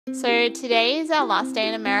So today is our last day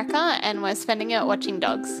in America and we're spending it watching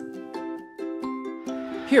dogs.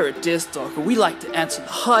 Here at Deerstalker, we like to answer the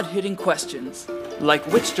hard-hitting questions, like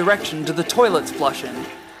which direction do the toilets flush in?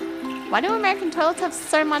 Why do American toilets have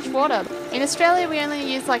so much water? In Australia we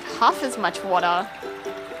only use like half as much water.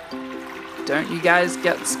 Don't you guys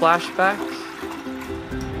get splashback?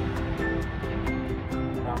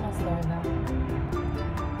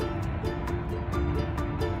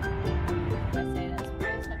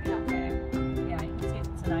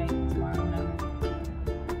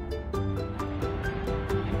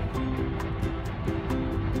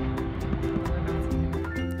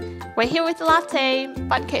 We're here with Latte,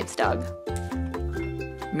 Buttcape's dog.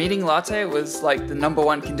 Meeting Latte was like the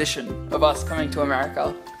 #1 condition of us coming to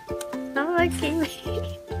America. Not like kiwi.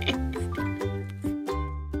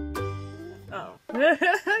 Oh.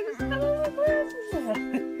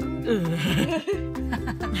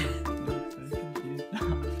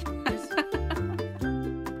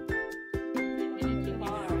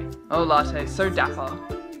 Oh, Latte, so dapper.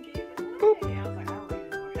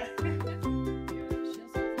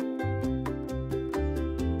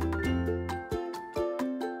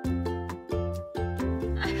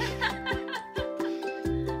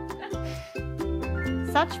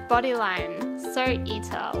 Such bodyline, so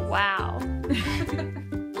eater, wow.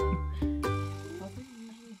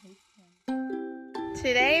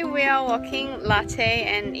 Today we are walking Latte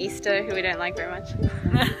and Easter, who we don't like very much.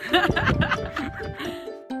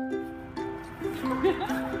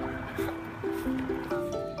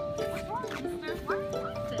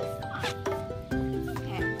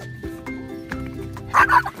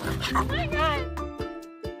 Oh my god!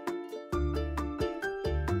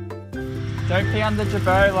 Don't pee on the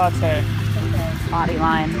jabot, Latte. Okay,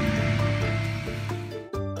 Bodyline.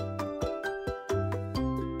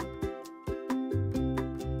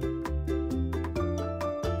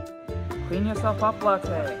 Clean yourself up,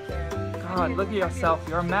 Latte. God, look at yourself,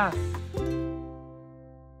 you're a mess.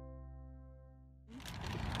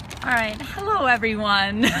 Alright, hello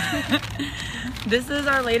everyone. This is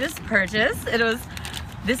our latest purchase.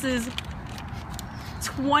 This is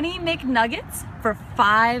 20 McNuggets for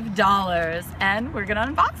 $5 and we're gonna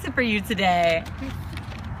unbox it for you today.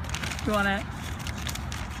 You wanna?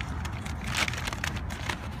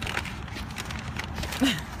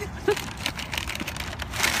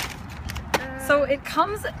 So it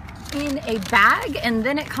comes in a bag and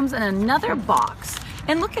then it comes in another box.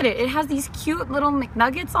 And look at it, it has these cute little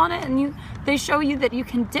McNuggets on it and they show you that you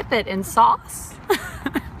can dip it in sauce.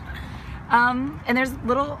 And there's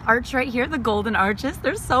little arch right here, the golden arches.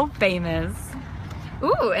 They're so famous.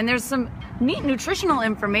 Ooh, and there's some neat nutritional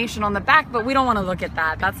information on the back, but we don't want to look at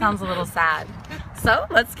that. That sounds a little sad. So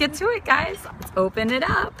let's get to it, guys. Let's open it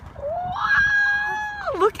up.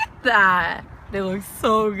 Wow, look at that. They look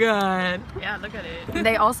so good. Yeah, look at it.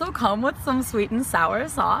 They also come with some sweet and sour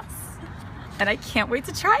sauce. And I can't wait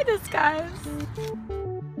to try this, guys.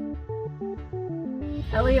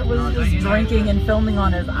 Elliot was just drinking and filming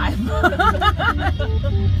on his iPhone.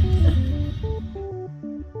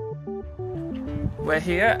 We're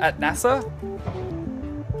here at NASA.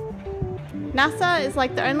 NASA is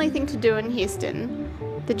like the only thing to do in Houston.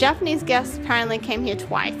 The Japanese guests apparently came here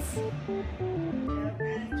twice.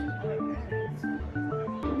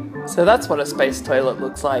 So that's what a space toilet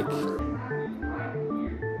looks like.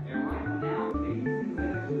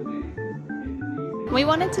 We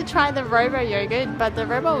wanted to try the Robo yogurt, but the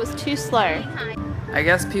robot was too slow. I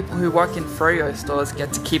guess people who work in froyo stores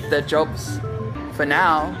get to keep their jobs. For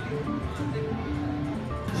now.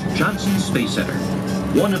 Johnson Space Center,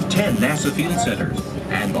 one of 10 NASA field centers,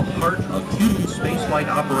 and the heart of human spaceflight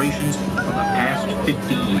operations for the past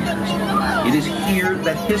 50 years. It is here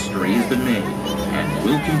that history has been made, and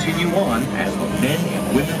will continue on as the men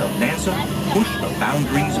and women of NASA push the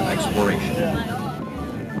boundaries of exploration.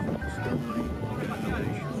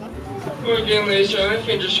 Well, again, ladies and gentlemen, if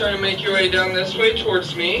you can just try to make your way down this way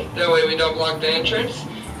towards me, that way we don't block the entrance,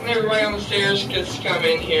 and everybody on the stairs gets to come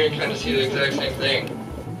in here and kind of see the exact same thing.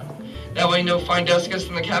 That way no fine dust gets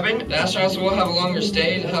in the cabin. The astronauts will have a longer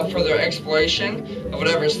stay to have further exploration of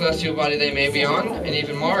whatever celestial body they may be on, and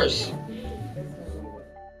even Mars.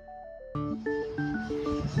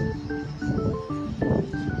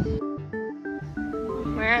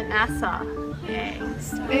 We're at NASA. Yay.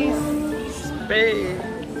 Space.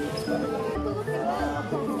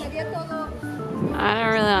 I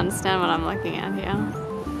don't really understand what I'm looking at here.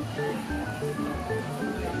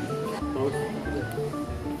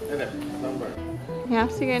 You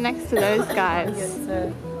have to go next to those guys.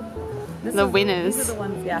 The winners. These are the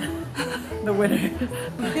ones, yeah. The winners.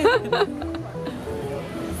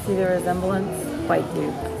 See the resemblance? White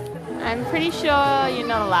dude. I'm pretty sure you're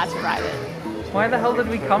not allowed to ride it. Why the hell did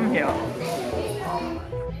we come here?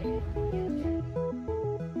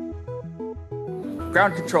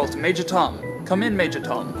 Ground control to Major Tom. Come in, Major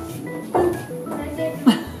Tom.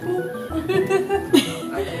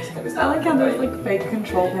 I like how there's like fake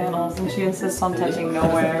control panels and she insists on touching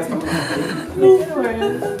nowhere.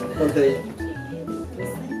 Nowhere.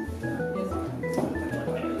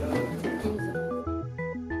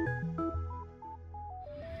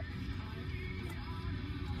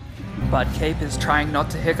 Buttcape is trying not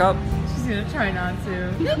to hiccup. She's gonna try not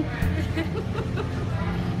to.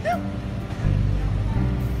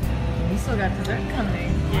 We still got dessert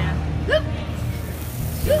coming. Yeah.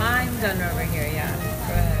 I'm done over here, yeah.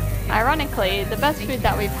 Go ahead. Ironically, the best food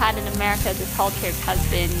that we've had in America this whole trip has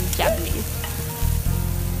been Japanese.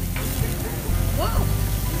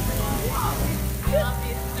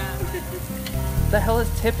 The hell is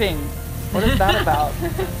tipping? What is that about?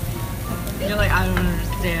 You're like, I don't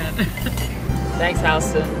understand. Thanks,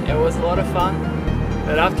 Houston. It was a lot of fun.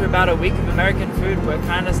 But after about a week of American food, we're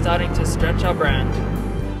kind of starting to stretch our brand.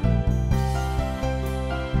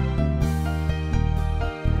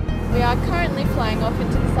 We are currently flying off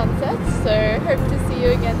into the sunset, so hope to see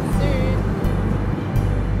you again soon.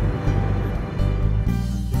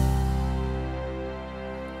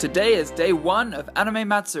 Today is day 1 of Anime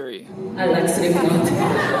Matsuri. I like sleeping.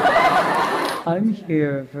 I'm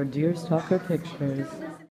here for Deerstalker pictures.